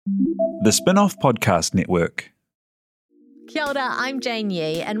The Spin-off Podcast Network. Kia ora, I'm Jane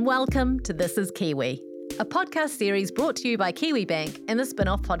Yee, and welcome to This is Kiwi, a podcast series brought to you by Kiwi Bank and the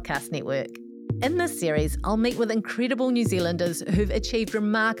Spin-off Podcast Network. In this series, I'll meet with incredible New Zealanders who've achieved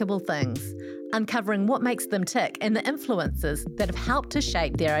remarkable things, uncovering what makes them tick and the influences that have helped to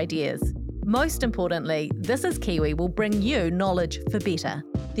shape their ideas. Most importantly, This is Kiwi will bring you knowledge for better,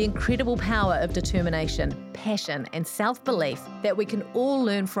 the incredible power of determination, passion and self-belief that we can all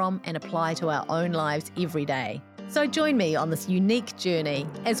learn from and apply to our own lives every day. So join me on this unique journey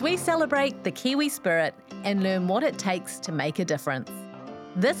as we celebrate the Kiwi spirit and learn what it takes to make a difference.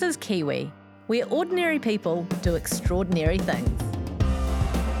 This is Kiwi, where ordinary people do extraordinary things.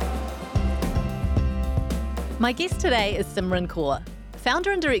 My guest today is Simran Kaur,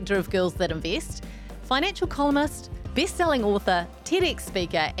 founder and director of Girls That Invest, financial columnist, best-selling author, TEDx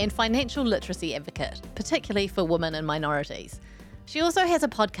speaker, and financial literacy advocate, particularly for women and minorities. She also has a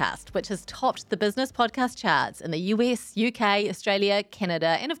podcast which has topped the business podcast charts in the US, UK, Australia,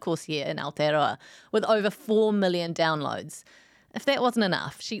 Canada, and of course here in Aotearoa, with over 4 million downloads. If that wasn't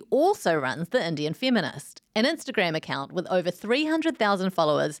enough, she also runs The Indian Feminist, an Instagram account with over 300,000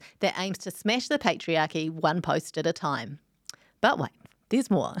 followers that aims to smash the patriarchy one post at a time. But wait, there's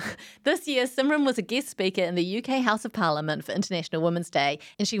more. This year, Simran was a guest speaker in the UK House of Parliament for International Women's Day,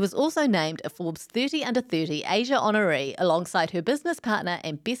 and she was also named a Forbes 30 Under 30 Asia honoree alongside her business partner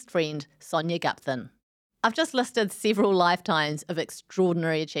and best friend, Sonia Gupton. I've just listed several lifetimes of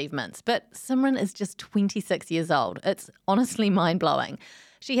extraordinary achievements, but Simran is just 26 years old. It's honestly mind-blowing.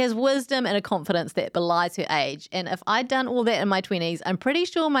 She has wisdom and a confidence that belies her age, and if I'd done all that in my 20s, I'm pretty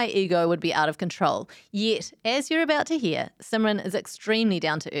sure my ego would be out of control. Yet, as you're about to hear, Simran is extremely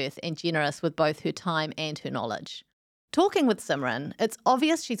down-to-earth and generous with both her time and her knowledge. Talking with Simran, it's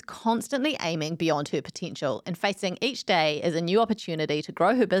obvious she's constantly aiming beyond her potential and facing each day as a new opportunity to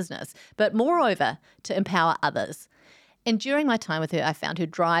grow her business, but moreover, to empower others. And during my time with her, I found her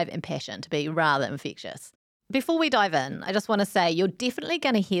drive and passion to be rather infectious. Before we dive in, I just want to say you're definitely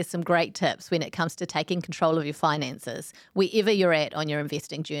going to hear some great tips when it comes to taking control of your finances, wherever you're at on your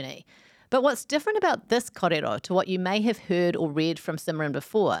investing journey. But what's different about this kōrero to what you may have heard or read from Simran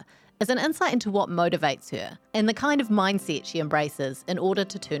before is an insight into what motivates her and the kind of mindset she embraces in order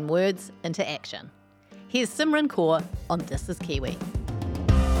to turn words into action. Here's Simran Kaur on This is Kiwi.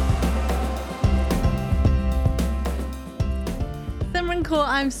 Simran Kaur,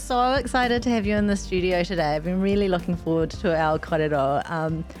 I'm so excited to have you in the studio today. I've been really looking forward to our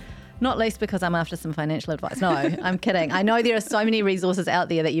kōrero, not least because I'm after some financial advice. No, I'm kidding. I know there are so many resources out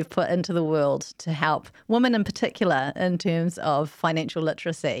there that you've put into the world to help women in particular in terms of financial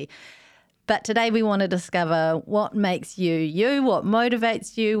literacy. But today we want to discover what makes you you, what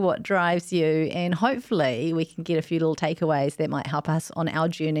motivates you, what drives you, and hopefully we can get a few little takeaways that might help us on our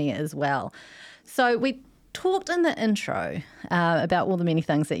journey as well. So we talked in the intro about all the many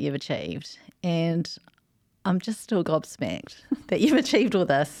things that you've achieved, and I'm just still gobsmacked that you've achieved all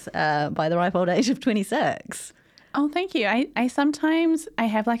this by the ripe old age of 26. Oh, thank you. I sometimes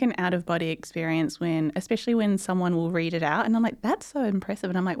have like an out-of-body experience especially when someone will read it out and I'm like, that's so impressive.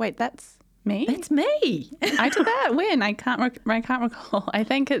 And I'm like, wait, that's me? That's me. I did that when? I can't recall. I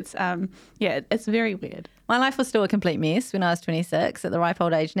think it's, it's very weird. My life was still a complete mess when I was 26. At the ripe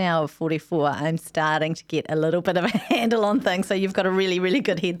old age now of 44, I'm starting to get a little bit of a handle on things. So you've got a really, really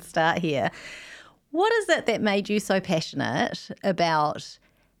good head start here. What is it that made you so passionate about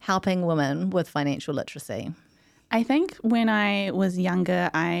helping women with financial literacy? I think when I was younger,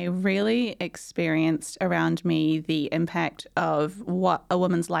 I really experienced around me the impact of what a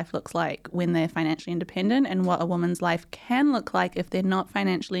woman's life looks like when they're financially independent and what a woman's life can look like if they're not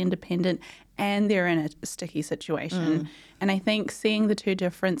financially independent and they're in a sticky situation. And I think seeing the two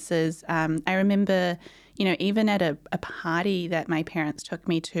differences, I remember, even at a party that my parents took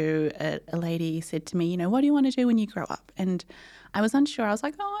me to, a lady said to me, what do you want to do when you grow up? And I was unsure. I was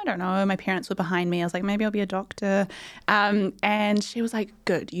like, I don't know. My parents were behind me. I was like, maybe I'll be a doctor. And she was like,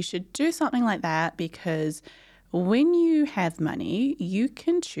 good, you should do something like that because when you have money, you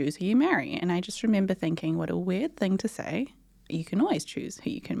can choose who you marry. And I just remember thinking, what a weird thing to say. You can always choose who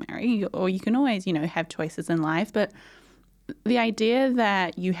you can marry, or you can always, have choices in life. But the idea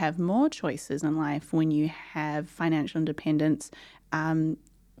that you have more choices in life when you have financial independence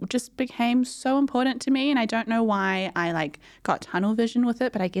just became so important to me. And I don't know why I got tunnel vision with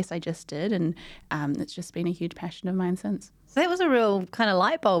it, but I guess I just did. And it's just been a huge passion of mine since. So that was a real kind of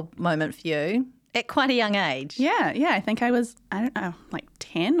light bulb moment for you at quite a young age. Yeah. I think I was,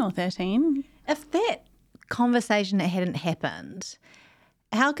 10 or 13. If that conversation hadn't happened,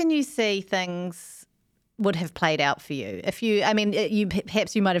 how can you see things would have played out for you? If you, I mean,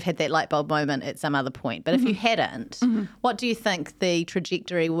 perhaps you might have had that light bulb moment at some other point, but if you hadn't, what do you think the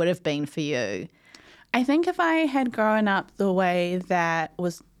trajectory would have been for you? I think if I had grown up the way that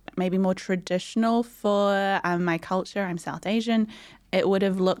was maybe more traditional for my culture, I'm South Asian, it would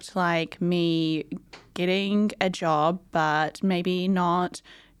have looked like me getting a job, but maybe not,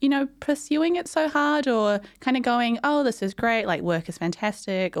 pursuing it so hard, or kind of going, oh, this is great, like work is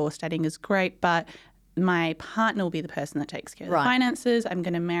fantastic or studying is great, but my partner will be the person that takes care of the finances. I'm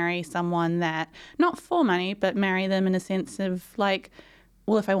going to marry someone that, not for money, but marry them in a sense of like,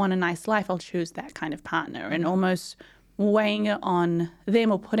 well, if I want a nice life, I'll choose that kind of partner, and almost weighing it on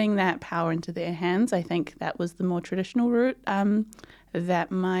them or putting that power into their hands. I think that was the more traditional route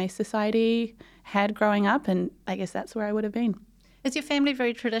that my society had growing up, and I guess that's where I would have been. Is your family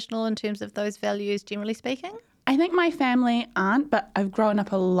very traditional in terms of those values, generally speaking? I think my family aren't, but I've grown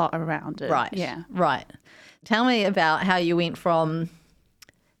up a lot around it. Right. Yeah. Right. Tell me about how you went from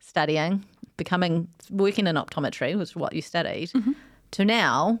studying, working in optometry, which is what you studied, to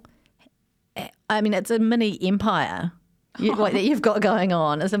now. I mean, it's a mini empire that you've got going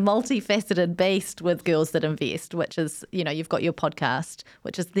on. It's a multifaceted beast with Girls That Invest, which is, you've got your podcast,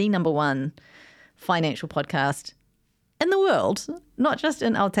 which is the number one financial podcast in the world, not just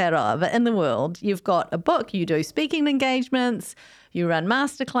in Aotearoa, but in the world. You've got a book, you do speaking engagements, you run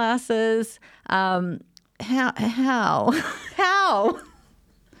masterclasses. How?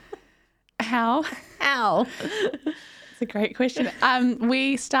 It's a great question.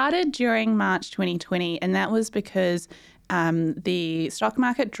 We started during March 2020, and that was because the stock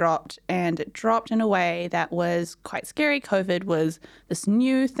market dropped, and it dropped in a way that was quite scary. COVID was this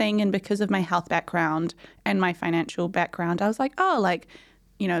new thing, and because of my health background and my financial background, I was like,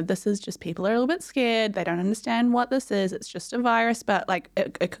 this is just people are a little bit scared. They don't understand what this is. It's just a virus, but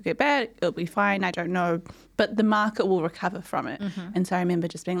it could get bad. It'll be fine. I don't know. But the market will recover from it. And so I remember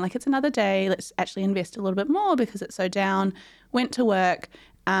just being like, it's another day. Let's actually invest a little bit more because it's so down. Went to work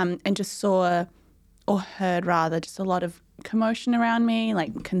and just saw, or heard rather, just a lot of commotion around me,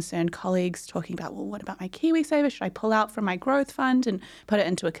 like concerned colleagues talking about, well, what about my KiwiSaver? Should I pull out from my growth fund and put it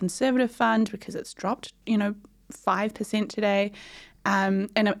into a conservative fund because it's dropped, 5% today?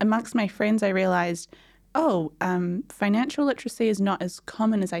 And amongst my friends, I realized, financial literacy is not as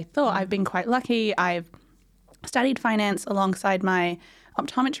common as I thought. I've been quite lucky. I've studied finance alongside my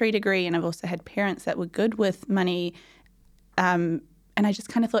optometry degree, and I've also had parents that were good with money. And I just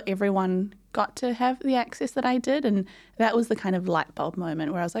kind of thought everyone got to have the access that I did. And that was the kind of light bulb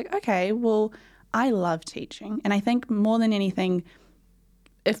moment where I was like, okay, well, I love teaching. And I think more than anything,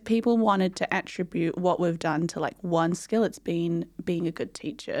 if people wanted to attribute what we've done to like one skill, it's been being a good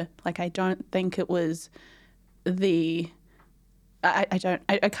teacher. Like, I don't think it was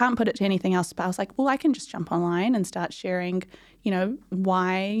I can't put it to anything else, but I was like, well, I can just jump online and start sharing,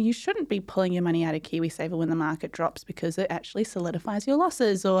 why you shouldn't be pulling your money out of KiwiSaver when the market drops because it actually solidifies your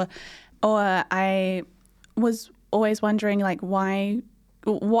losses. Or I was always wondering, like,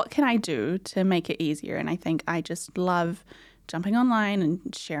 what can I do to make it easier? And I think I just love jumping online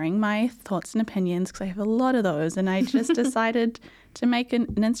and sharing my thoughts and opinions because I have a lot of those. And I just decided to make an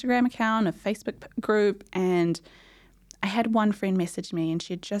Instagram account, a Facebook group, and I had one friend message me, and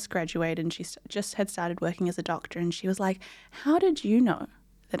she had just graduated and she just had started working as a doctor, and she was like, how did you know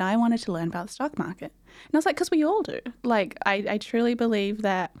that I wanted to learn about the stock market? And I was like, because we all do. Like, I truly believe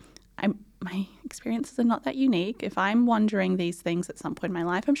that my experiences are not that unique. If I'm wondering these things at some point in my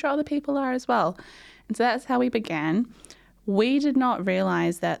life, I'm sure other people are as well. And so that's how we began. We did not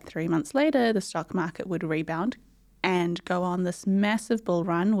realize that 3 months later, the stock market would rebound and go on this massive bull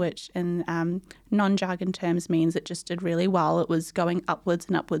run, which in non-jargon terms means it just did really well. It was going upwards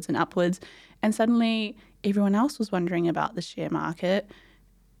and upwards and upwards. And suddenly everyone else was wondering about the share market.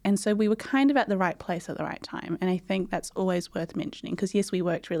 And so we were kind of at the right place at the right time. And I think that's always worth mentioning because, yes, we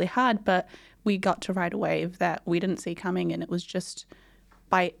worked really hard, but we got to ride a wave that we didn't see coming. And it was just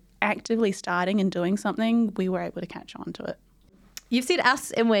by actively starting and doing something, we were able to catch on to it. You've said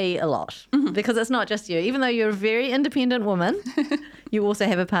us and we a lot because it's not just you. Even though you're a very independent woman, you also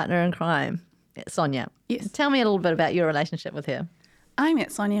have a partner in crime, Sonia. Yes. Tell me a little bit about your relationship with her. I met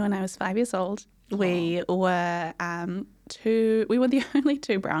Sonia when I was 5 years old. We were the only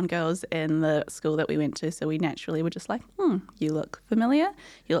two brown girls in the school that we went to, so we naturally were just like, you look familiar,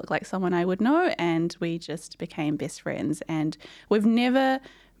 you look like someone I would know, and we just became best friends. And we've never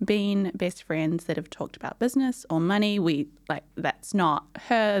been best friends that have talked about business or money. That's not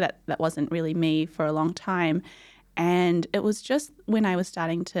her, that wasn't really me for a long time. And it was just when I was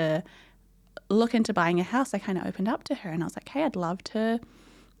starting to look into buying a house, I kind of opened up to her and I was like, hey, I'd love to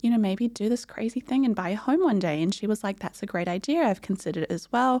maybe do this crazy thing and buy a home one day. And she was like, that's a great idea. I've considered it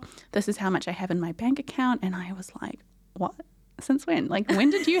as well. This is how much I have in my bank account. And I was like, what? Since when? Like, when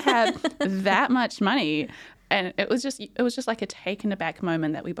did you have that much money? And it was just like a taken aback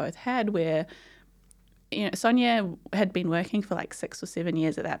moment that we both had where, Sonia had been working for like 6 or 7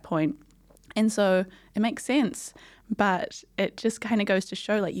 years at that point. And so it makes sense. But it just kind of goes to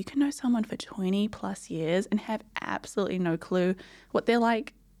show, like, you can know someone for 20 plus years and have absolutely no clue what they're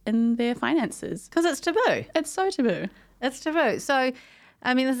like in their finances. Because it's taboo. It's so taboo. It's taboo. So,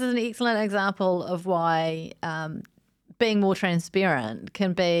 I mean, this is an excellent example of why being more transparent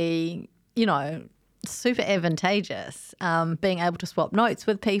can be, super advantageous. Being able to swap notes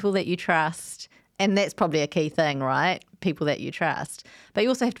with people that you trust. And that's probably a key thing, right? People that you trust. But you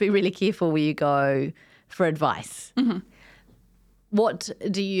also have to be really careful where you go for advice. Mm-hmm. What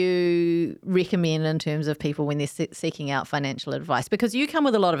do you recommend in terms of people when they're seeking out financial advice? Because you come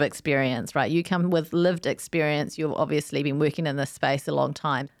with a lot of experience, right? You come with lived experience. You've obviously been working in this space a long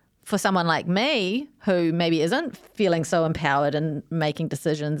time. For someone like me who maybe isn't feeling so empowered and making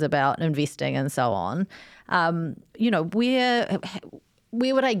decisions about investing and so on, where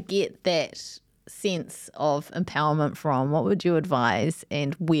would I get that sense of empowerment from? What would you advise,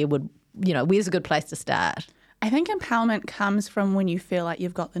 and where's a good place to start? I think empowerment comes from when you feel like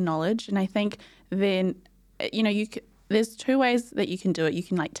you've got the knowledge. And I think then, there's 2 ways that you can do it. You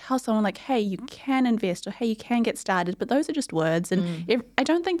can like tell someone like, hey, you can invest, or hey, you can get started. But those are just words. And I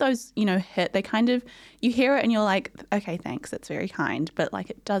don't think those, hit. They kind of, you hear it and you're like, okay, thanks. That's very kind. But like,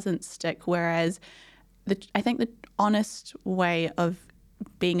 it doesn't stick. Whereas I think the honest way of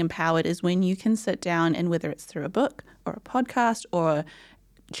being empowered is when you can sit down, and whether it's through a book or a podcast or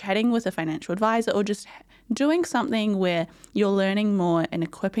chatting with a financial advisor or just doing something where you're learning more and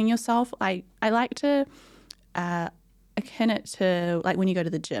equipping yourself. I like to akin it to like when you go to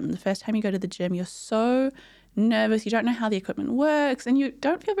the gym. The first time you go to the gym, you're so nervous. You don't know how the equipment works and you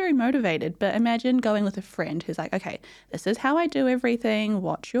don't feel very motivated. But imagine going with a friend who's like, okay, this is how I do everything.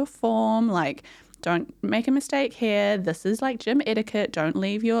 Watch your form. Like, don't make a mistake here. This is like gym etiquette. Don't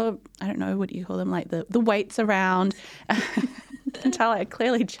leave your, I don't know, what do you call them? Like the weights around. You can tell I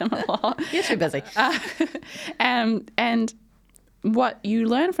clearly gym a lot. You're too busy. And what you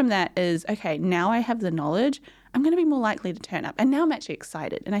learn from that is, okay, now I have the knowledge. I'm going to be more likely to turn up. And now I'm actually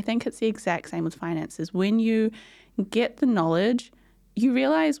excited. And I think it's the exact same with finances. When you get the knowledge, you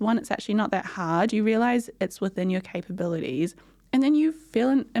realize, one, it's actually not that hard. You realize it's within your capabilities. And then you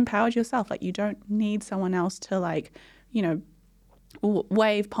feel empowered yourself. Like, you don't need someone else to, like,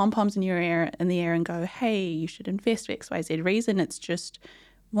 wave pom-poms in the air and go, hey, you should invest for XYZ reason. It's just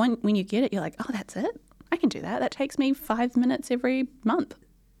when you get it, you're like, oh, that's it? I can do that. That takes me 5 minutes every month.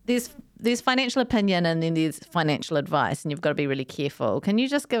 There's financial opinion and then there's financial advice, and you've got to be really careful. Can you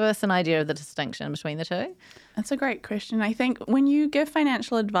just give us an idea of the distinction between the two? That's a great question. I think when you give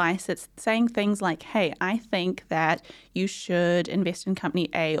financial advice, it's saying things like, hey, I think that you should invest in company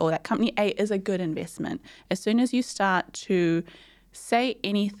A, or that company A is a good investment. As soon as you start to say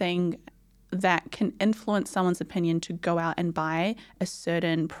anything that can influence someone's opinion to go out and buy a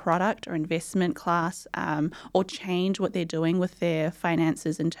certain product or investment class, or change what they're doing with their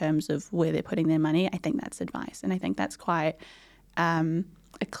finances in terms of where they're putting their money, I think that's advice. And I think that's quite a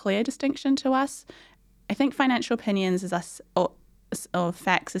clear distinction to us. I think financial opinions is us, or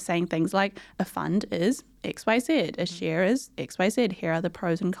facts is saying things like a fund is XYZ, a share is XYZ. Here are the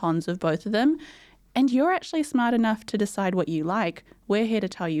pros and cons of both of them. And you're actually smart enough to decide what you like. We're here to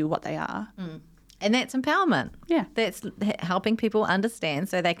tell you what they are. And that's empowerment. Yeah. That's helping people understand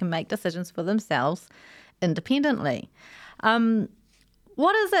so they can make decisions for themselves independently.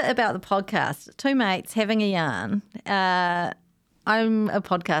 What is it about the podcast? 2 mates having a yarn. I'm a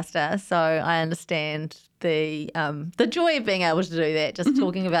podcaster, so I understand the joy of being able to do that, just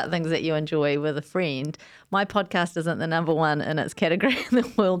talking about things that you enjoy with a friend. My podcast isn't the number one in its category in the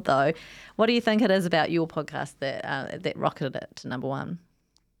world, though. What do you think it is about your podcast that rocketed it to number one?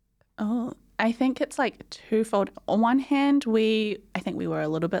 Oh, I think it's like twofold. On one hand, I think we were a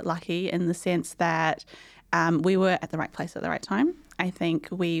little bit lucky in the sense that we were at the right place at the right time. I think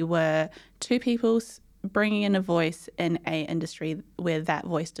we were 2 people bringing in a voice in a industry where that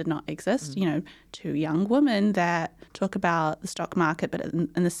voice did not exist. 2 young women that talk about the stock market, but in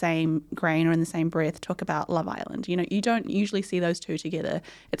the same grain or in the same breath talk about Love Island. You don't usually see those 2 together.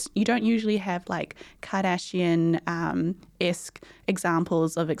 You don't usually have like Kardashian-esque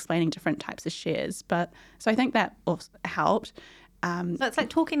examples of explaining different types of shares. But so I think that also helped. So it's like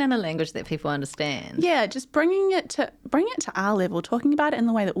talking in a language that people understand. Yeah, just bringing it to our level, talking about it in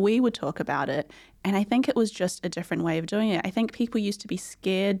the way that we would talk about it. And I think it was just a different way of doing it. I think people used to be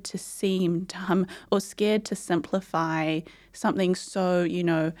scared to seem dumb or scared to simplify something so,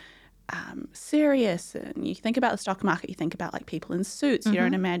 serious. And you think about the stock market, you think about like people in suits. You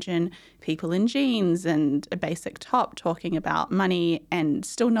don't imagine people in jeans and a basic top talking about money and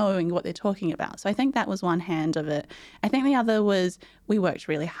still knowing what they're talking about. So I think that was one hand of it. I think the other was we worked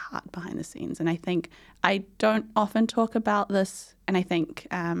really hard behind the scenes. And I think I don't often talk about this, and I think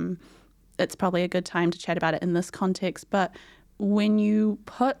it's probably a good time to chat about it in this context. But when you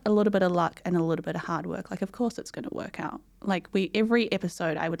put a little bit of luck and a little bit of hard work, like of course it's going to work out. Like every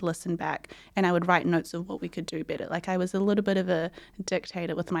episode I would listen back and I would write notes of what we could do better. Like I was a little bit of a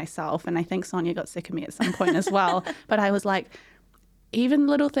dictator with myself, and I think Sonia got sick of me at some point as well. But I was like, even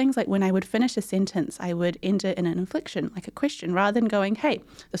little things like when I would finish a sentence, I would end it in an inflection, like a question, rather than going, hey,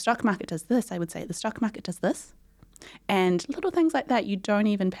 the stock market does this, I would say the stock market does this. And little things like that you don't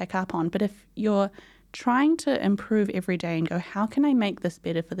even pick up on. But if you're trying to improve every day and go, how can I make this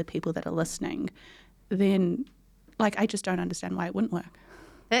better for the people that are listening, then I just don't understand why it wouldn't work.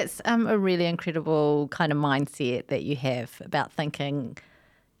 That's a really incredible kind of mindset that you have about thinking,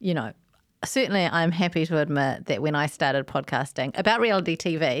 certainly I'm happy to admit that when I started podcasting about reality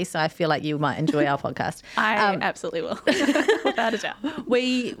TV, so I feel like you might enjoy our podcast. I absolutely will, without a doubt.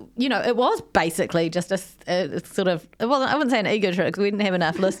 It was basically just a sort of, I wouldn't say an ego trip because we didn't have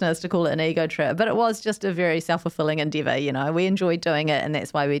enough listeners to call it an ego trip, but it was just a very self-fulfilling endeavour. We enjoyed doing it and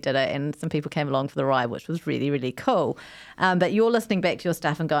that's why we did it, and some people came along for the ride, which was really, really cool. But you're listening back to your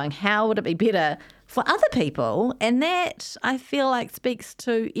stuff and going, how would it be better for other people? And that, I feel like, speaks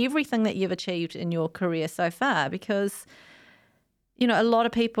to everything that you've achieved in your career so far, because a lot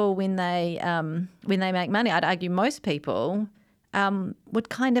of people when they make money, I'd argue most people would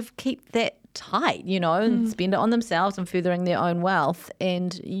kind of keep that tight, and spend it on themselves and furthering their own wealth.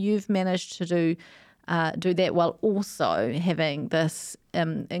 And you've managed to do that while also having this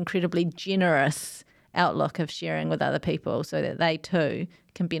incredibly generous outlook of sharing with other people so that they too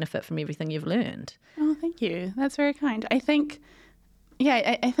can benefit from everything you've learned. Oh, thank you. That's very kind. I think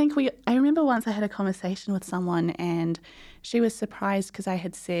I remember once I had a conversation with someone and she was surprised because I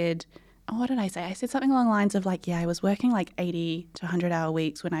had said, what did I say? I said something along the lines of I was working 80 to 100 hour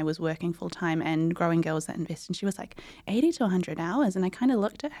weeks when I was working full time and growing Girls That Invest. And she was like, 80 to 100 hours? And I kind of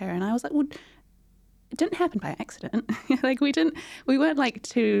looked at her and I was like, well, it didn't happen by accident. We weren't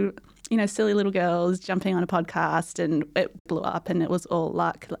two, silly little girls jumping on a podcast and it blew up and it was all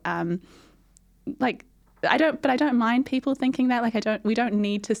luck. I don't mind people thinking that. We don't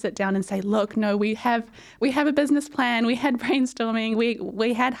need to sit down and say, look, no, we have a business plan. We had brainstorming.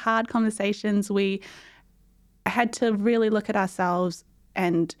 We had hard conversations. We had to really look at ourselves.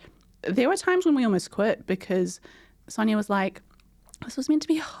 And there were times when we almost quit because Sonia was like, this was meant to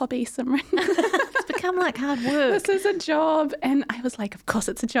be a hobby, Simran. It's become like hard work. This is a job. And I was like, of course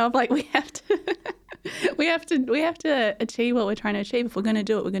it's a job. We have to achieve what we're trying to achieve. If we're going to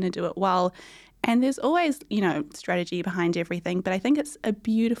do it, we're going to do it well. And there's always, strategy behind everything. But I think it's a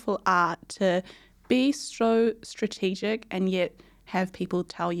beautiful art to be so strategic and yet have people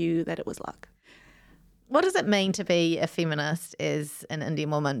tell you that it was luck. What does it mean to be a feminist as an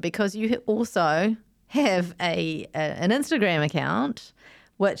Indian woman? Because you also have an Instagram account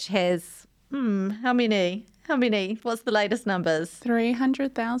which has, how many? What's the latest numbers?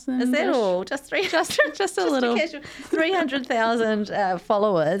 300,000. Is that all? Just 300? Just a little. 300,000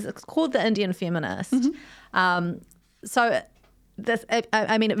 followers. It's called The Indian Feminist. Mm-hmm. So this, it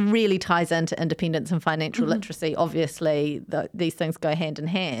really ties into independence and financial literacy. Obviously, these things go hand in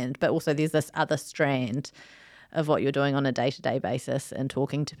hand, but also there's this other strand of what you're doing on a day-to-day basis and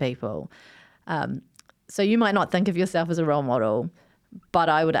talking to people. So you might not think of yourself as a role model, but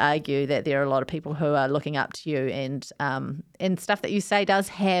I would argue that there are a lot of people who are looking up to you, and stuff that you say does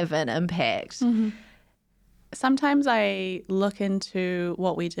have an impact. Mm-hmm. Sometimes I look into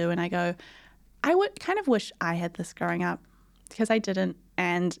what we do and I go, I would kind of wish I had this growing up because I didn't.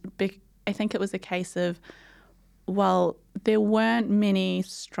 And I think it was a case of, there weren't many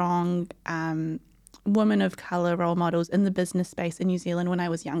strong women of colour role models in the business space in New Zealand when I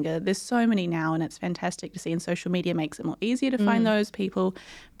was younger. There's so many now and it's fantastic to see, and social media makes it more easier to find those people.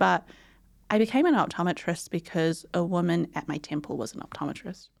 But I became an optometrist because a woman at my temple was an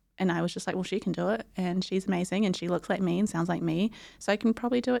optometrist. And I was just like, well, she can do it and she's amazing and she looks like me and sounds like me, so I can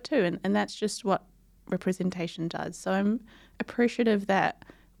probably do it too. And that's just what representation does. So I'm appreciative that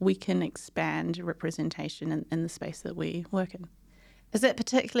we can expand representation in the space that we work in. Is it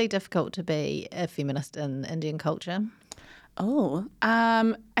particularly difficult to be a feminist in Indian culture?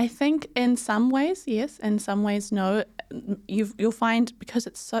 I think in some ways, yes. In some ways, no. You'll find, because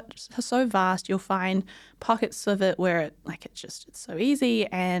it's so vast, you'll find pockets of it where it's so easy.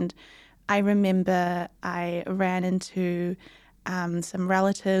 And I remember I ran into some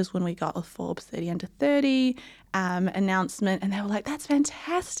relatives when we got a Forbes 30 under 30 announcement, and they were like, "That's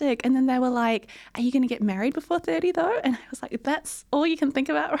fantastic." And then they were like, "Are you going to get married before 30 though?" And I was like, "That's all you can think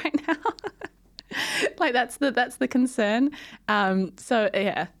about right now." That's the concern. So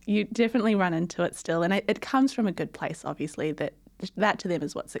yeah, you definitely run into it still, and it comes from a good place, obviously. That to them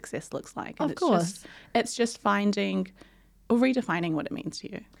is what success looks like. And Of course, it's just finding or redefining what it means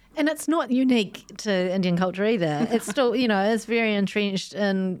to you. and it's not unique to Indian culture either. It's still, it's very entrenched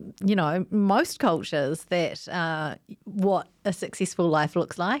in, most cultures that what a successful life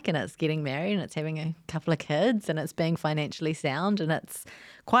looks like, and it's getting married, and it's having a couple of kids, and it's being financially sound, and it's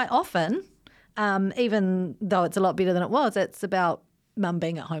quite often. Even though it's a lot better than it was, it's about mum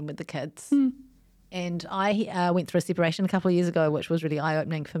being at home with the kids. And I went through a separation a couple of years ago, which was really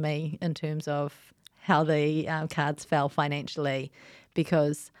eye-opening for me in terms of how the cards fell financially,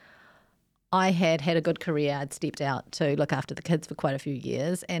 because I had a good career. I'd stepped out to look after the kids for quite a few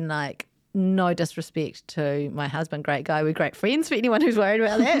years, and no disrespect to my husband, great guy, we're great friends, for anyone who's worried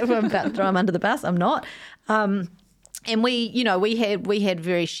about that. If I'm about to throw him under the bus, I'm not. And we had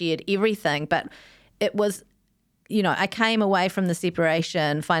very shared everything, but it was, I came away from the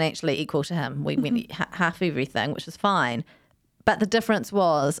separation financially equal to him. We went half everything, which was fine. But the difference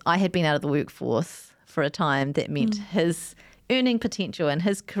was I had been out of the workforce for a time. That meant his earning potential and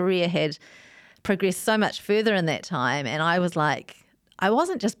his career had progressed so much further in that time. And I was like, I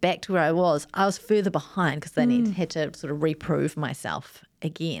wasn't just back to where I was further behind, because then I had to sort of reprove myself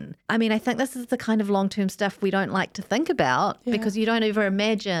again. I mean, I think this is the kind of long-term stuff we don't like to think about, because you don't ever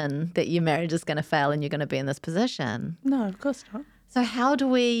imagine that your marriage is going to fail and you're going to be in this position. No, of course not. So how do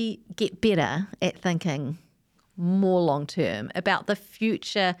we get better at thinking more long-term about the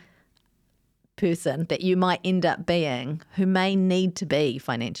future person that you might end up being, who may need to be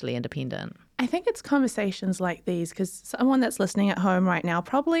financially independent? I think it's conversations like these, because someone that's listening at home right now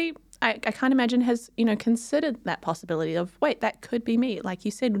probably, I can't imagine, has, considered that possibility of, wait, that could be me. Like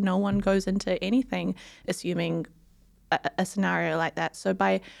you said, no one goes into anything assuming a scenario like that. So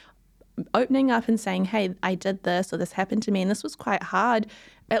by opening up and saying, hey, I did this, or this happened to me, and this was quite hard,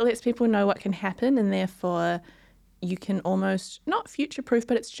 it lets people know what can happen, and therefore you can almost, not future-proof,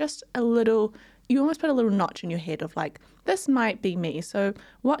 but it's just you almost put a little notch in your head of like, this might be me. So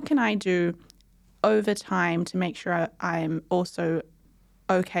what can I do over time to make sure I'm also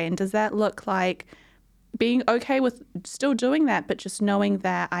okay? And does that look like being okay with still doing that, but just knowing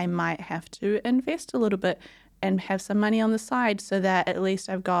that I might have to invest a little bit and have some money on the side, so that at least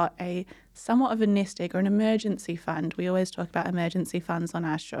I've got a somewhat of a nest egg or an emergency fund. We always talk about emergency funds on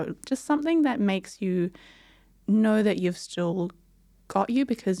our show. Just something that makes you know that you've still got you,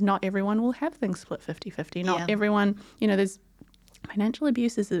 because not everyone will have things split 50-50. Not everyone, there's financial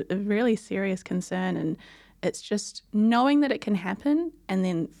abuse is a really serious concern, and it's just knowing that it can happen and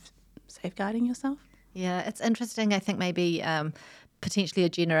then safeguarding yourself. Yeah, it's interesting. I think maybe potentially a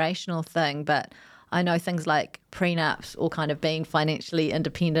generational thing, but I know things like prenups or kind of being financially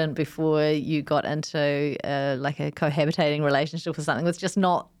independent before you got into like a cohabitating relationship or something was just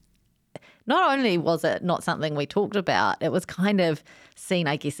not only was it not something we talked about, it was kind of seen,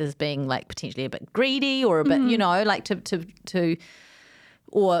 I guess, as being like potentially a bit greedy or a bit, like to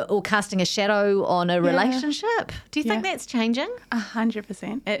or casting a shadow on a relationship. Do you think that's changing?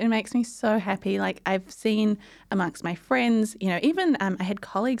 100%. It makes me so happy. Like I've seen amongst my friends, even I had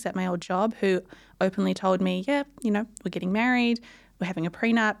colleagues at my old job who openly told me, we're getting married, we're having a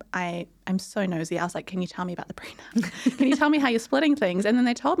prenup. I'm so nosy. I was like, can you tell me about the prenup? Can you tell me how you're splitting things? And then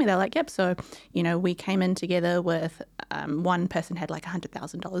they told me, they're like, yep. So, we came in together with one person had like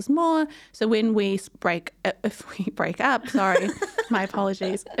 $100,000 more. So when if we break up, sorry, my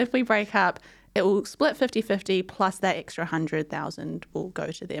apologies. If we break up, it will split 50-50 plus that extra 100,000 will go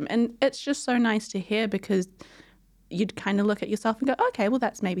to them. And it's just so nice to hear, because you'd kind of look at yourself and go, okay, well,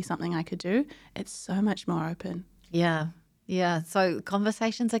 that's maybe something I could do. It's so much more open. Yeah. Yeah, so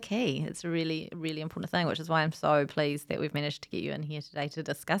conversations are key. It's a really, really important thing, which is why I'm so pleased that we've managed to get you in here today to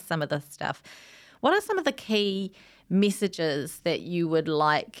discuss some of this stuff. What are some of the key messages that you would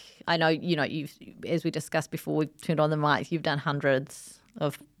like? I know, you've, as we discussed before we turned on the mics, you've done hundreds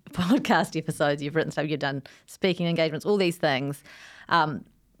of podcast episodes, you've written stuff, you've done speaking engagements, all these things.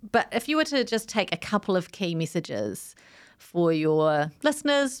 But if you were to just take a couple of key messages for your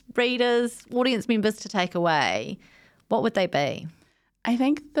listeners, readers, audience members to take away, what would they be? I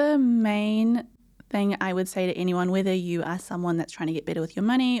think the main thing I would say to anyone, whether you are someone that's trying to get better with your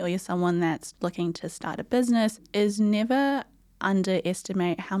money or you're someone that's looking to start a business, is never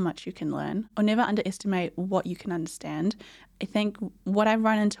underestimate how much you can learn or never underestimate what you can understand. I think what I've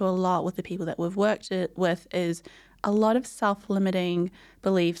run into a lot with the people that we've worked with is a lot of self-limiting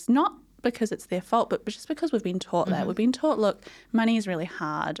beliefs, not because it's their fault, but just because we've been taught that. We've been taught, look, money is really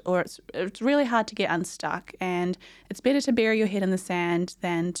hard, or it's really hard to get unstuck, and it's better to bury your head in the sand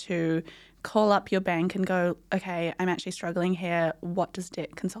than to call up your bank and go, okay, I'm actually struggling here. What does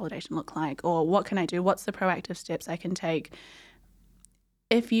debt consolidation look like? Or what can I do? What's the proactive steps I can take?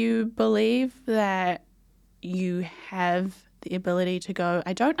 If you believe that you have the ability to go,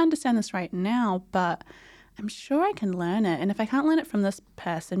 I don't understand this right now, but I'm sure I can learn it. And if I can't learn it from this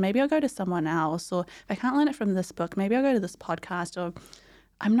person, maybe I'll go to someone else. Or if I can't learn it from this book, maybe I'll go to this podcast. Or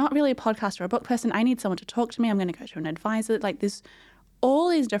I'm not really a podcast or a book person. I need someone to talk to me. I'm going to go to an advisor. Like, there's all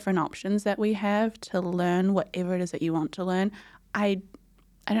these different options that we have to learn whatever it is that you want to learn. I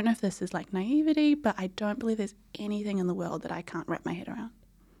don't know if this is like naivety, but I don't believe there's anything in the world that I can't wrap my head around.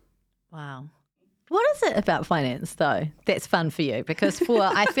 Wow. What is it about finance, though, that's fun for you? Because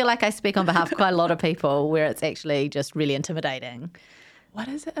I feel like I speak on behalf of quite a lot of people where it's actually just really intimidating. What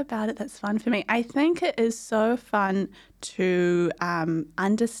is it about it that's fun for me? I think it is so fun to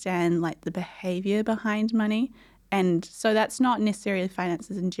understand like the behavior behind money. And so that's not necessarily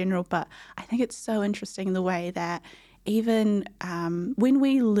finances in general, but I think it's so interesting the way that even when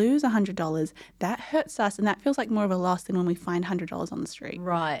we lose $100, that hurts us, and that feels like more of a loss than when we find $100 on the street.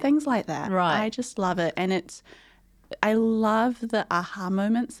 Right. Things like that. Right. I just love it. And I love the aha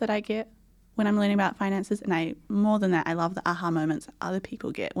moments that I get when I'm learning about finances. And more than that, I love the aha moments that other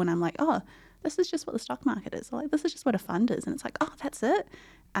people get when I'm like, oh, this is just what the stock market is. Or like, this is just what a fund is. And it's like, oh, that's it.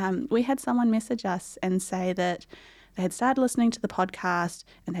 We had someone message us and say that they had started listening to the podcast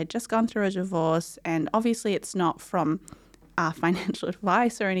and they'd just gone through a divorce. And obviously it's not from financial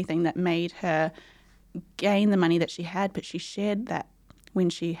advice or anything that made her gain the money that she had, but she shared that when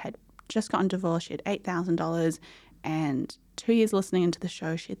she had just gotten divorced, she had $8,000, and 2 years listening into the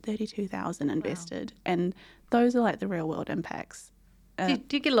show, she had $32,000 invested. Wow. And those are like the real world impacts. Do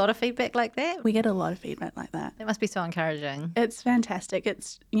you get a lot of feedback like that? We get a lot of feedback like that. That must be so encouraging. It's fantastic.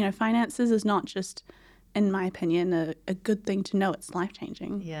 It's, finances is not just, in my opinion, a good thing to know. It's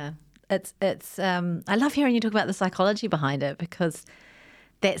life-changing. Yeah. It's. I love hearing you talk about the psychology behind it, because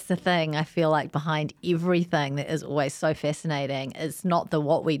that's the thing I feel like behind everything that is always so fascinating is not the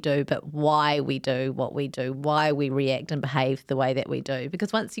what we do, but why we do what we do, why we react and behave the way that we do.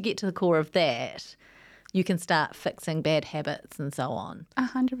 Because once you get to the core of that, you can start fixing bad habits and so on.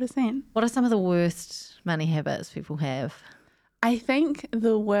 100%. What are some of the worst money habits people have? I think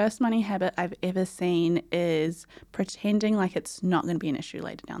the worst money habit I've ever seen is pretending like it's not going to be an issue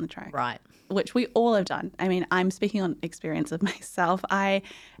later down the track. Right. Which we all have done. I mean, I'm speaking on experience of myself. I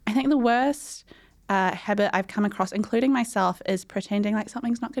think the worst habit I've come across, including myself, is pretending like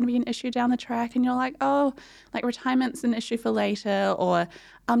something's not going to be an issue down the track, and you're like, oh, like retirement's an issue for later, or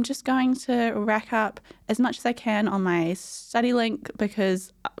I'm just going to rack up as much as I can on my study link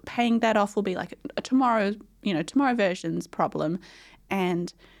because paying that off will be like a tomorrow version's problem.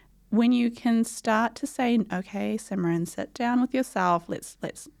 And when you can start to say, okay, Simran, sit down with yourself. Let's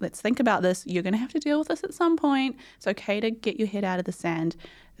think about this. You're going to have to deal with this at some point. It's okay to get your head out of the sand.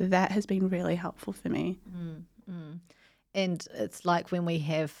 That has been really helpful for me. And it's like when we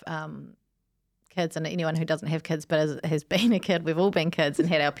have kids, and anyone who doesn't have kids but has been a kid, we've all been kids and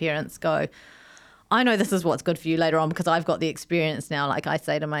had our parents go, I know this is what's good for you later on because I've got the experience now. Like I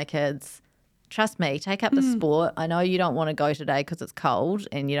say to my kids, trust me, take up the sport. I know you don't want to go today because it's cold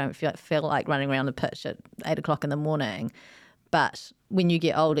and you don't feel like running around the pitch at 8 o'clock in the morning. But when you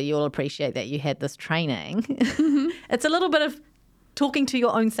get older, you'll appreciate that you had this training. It's a little bit of talking to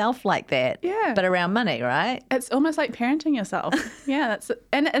your own self like that, but around money, right? It's almost like parenting yourself.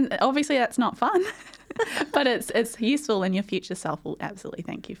 And obviously that's not fun, but it's useful, and your future self will absolutely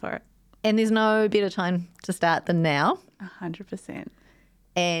thank you for it. And there's no better time to start than now. 100%.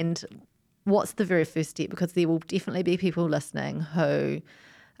 And what's the very first step? Because there will definitely be people listening who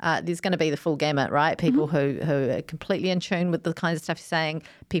there's going to be the full gamut, right? People who are completely in tune with the kinds of stuff you're saying,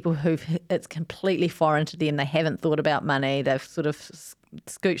 people who it's completely foreign to them. They haven't thought about money. They've sort of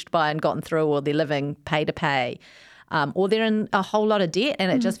scooched by and gotten through, or they're living pay to pay, or they're in a whole lot of debt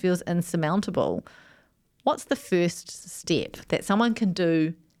and it just feels insurmountable. What's the first step that someone can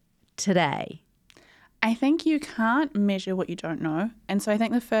do today? I think you can't measure what you don't know. And so I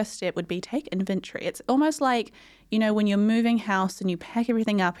think the first step would be take inventory. It's almost like, when you're moving house and you pack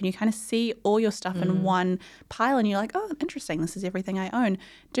everything up and you kind of see all your stuff in one pile and you're like, oh, interesting, this is everything I own.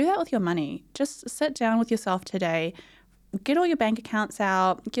 Do that with your money. Just sit down with yourself today, get all your bank accounts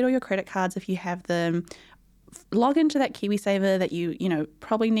out, get all your credit cards if you have them, log into that KiwiSaver that you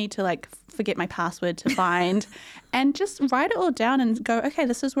probably need to forget my password to find and just write it all down and go, okay,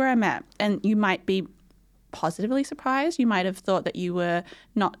 this is where I'm at. And you might be positively surprised. You might have thought that you were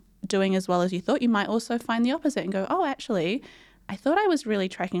not doing as well as you thought. You might also find the opposite and go, oh, actually, I thought I was really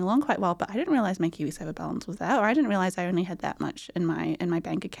tracking along quite well, but I didn't realize my KiwiSaver balance was that, or I didn't realize I only had that much in my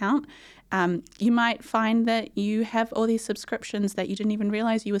bank account. You might find that you have all these subscriptions that you didn't even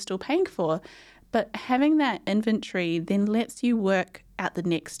realize you were still paying for. But having that inventory then lets you work out the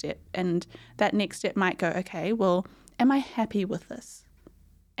next step. And that next step might go, okay, well, am I happy with this?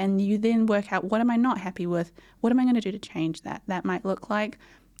 And you then work out, what am I not happy with? What am I going to do to change that? That might look like,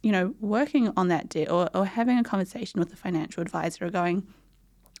 working on that debt or having a conversation with a financial advisor going,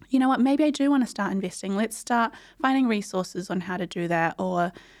 you know what, maybe I do want to start investing. Let's start finding resources on how to do that.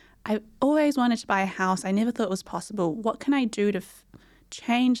 Or I always wanted to buy a house. I never thought it was possible. What can I do to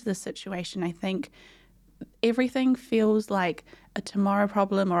change the situation? I think everything feels like a tomorrow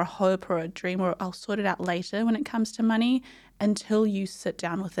problem or a hope or a dream or I'll sort it out later when it comes to money, until you sit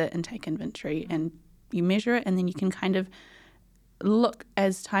down with it and take inventory and you measure it, and then you can kind of look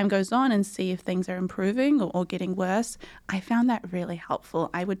as time goes on and see if things are improving or getting worse. I found that really helpful.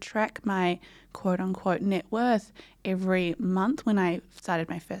 I would track my quote unquote net worth every month when I started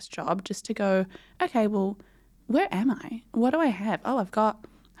my first job, just to go, okay, well, where am I? What do I have? Oh, I've got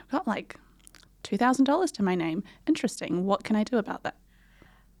like $2,000 to my name. Interesting. What can I do about that?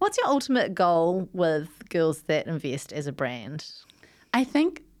 What's your ultimate goal with Girls That Invest as a brand? I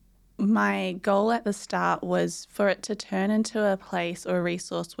think my goal at the start was for it to turn into a place or a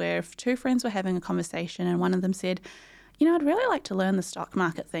resource where if two friends were having a conversation and one of them said, I'd really like to learn the stock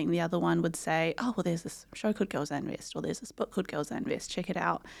market thing, the other one would say, oh, well, there's this show called Girls That Invest, or there's this book called Girls That Invest, check it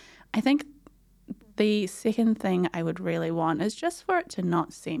out. I think the second thing I would really want is just for it to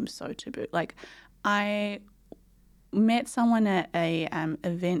not seem so taboo. Like, I met someone at a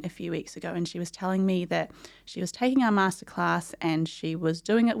event a few weeks ago, and she was telling me that she was taking our masterclass and she was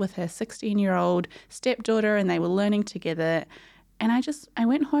doing it with her 16-year-old stepdaughter, and they were learning together. And I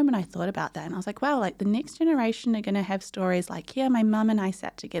went home and I thought about that, and I was like, wow, like the next generation are going to have stories like, yeah, my mum and I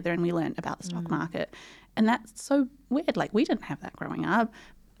sat together and we learned about the stock market. And that's so weird. Like, we didn't have that growing up.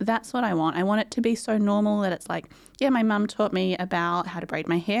 That's what I want. I want it to be so normal that it's like, yeah, my mum taught me about how to braid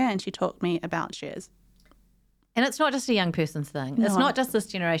my hair and she taught me about shares. And it's not just a young person's thing. No. It's not just this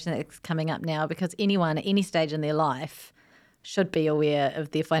generation that's coming up now, because anyone at any stage in their life should be aware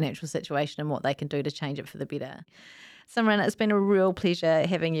of their financial situation and what they can do to change it for the better. Simran, it's been a real pleasure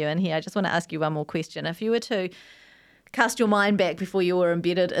having you in here. I just want to ask you one more question. If you were to cast your mind back before you were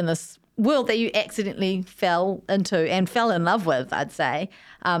embedded in this world that you accidentally fell into and fell in love with, I'd say,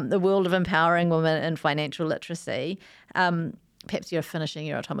 the world of empowering women in financial literacy, perhaps you're finishing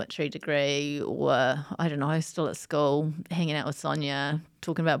your optometry degree, or, I don't know, still at school, hanging out with Sonia,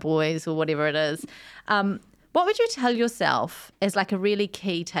 talking about boys or whatever it is. What would you tell yourself as like a really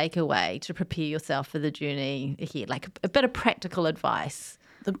key takeaway to prepare yourself for the journey ahead, like a bit of practical advice?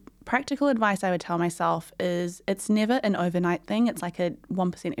 The practical advice I would tell myself is it's never an overnight thing. It's like a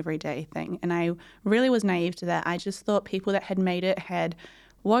 1% everyday thing. And I really was naive to that. I just thought people that had made it had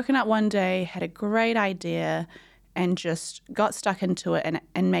woken up one day, had a great idea, and just got stuck into it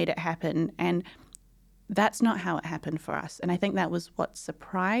and made it happen. And that's not how it happened for us. And I think that was what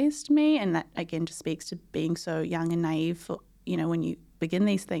surprised me. And that, again, just speaks to being so young and naive for, when you begin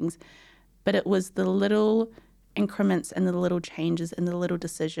these things. But it was the little increments and the little changes and the little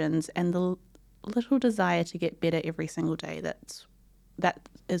decisions and the little desire to get better every single day. That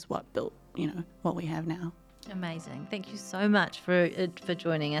is what built, what we have now. Amazing. Thank you so much for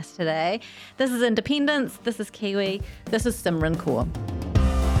joining us today. This is Independence. This is Kiwi. This is Simran Kaur.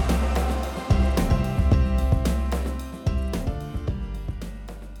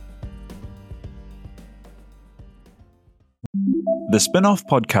 The Spin-off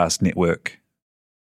Podcast Network.